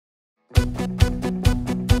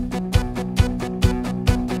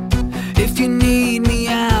If you need me,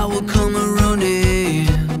 I will come a-running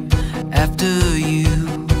after you.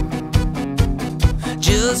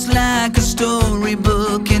 Just like a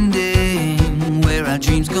storybook ending, where our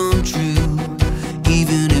dreams come true.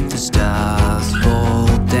 Even if the stars fall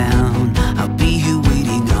down, I'll be here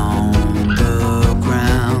waiting on the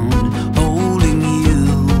ground, holding you.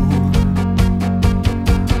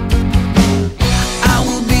 I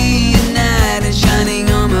will be your knight in shining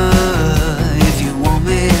armor if you want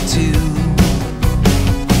me to.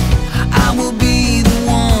 I will be the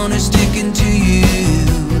one who's sticking to you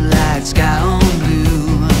like sky on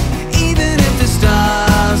blue. Even if the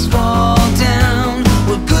stars fall down,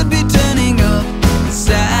 what could be turning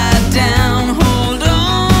upside down, hold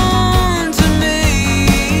on to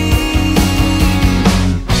me.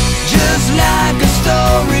 Just like a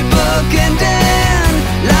storybook ending,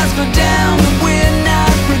 lights go down but we're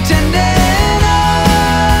not pretending.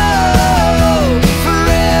 Oh,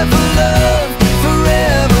 forever love,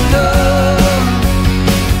 forever love.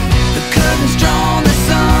 The curtain's drawn, the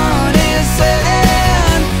sun is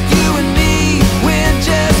setting. You and me, we're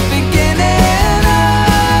just beginning.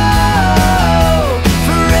 Oh,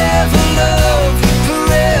 forever love,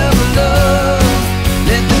 forever love.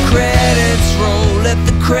 Let the credits roll, let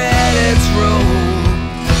the credits roll.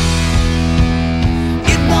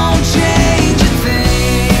 It won't change a thing.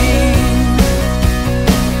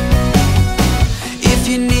 If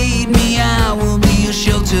you need me, I will be your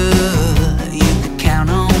shelter. You can count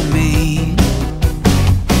on me.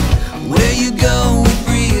 Where you go, it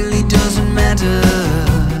really doesn't matter.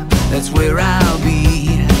 That's where I'll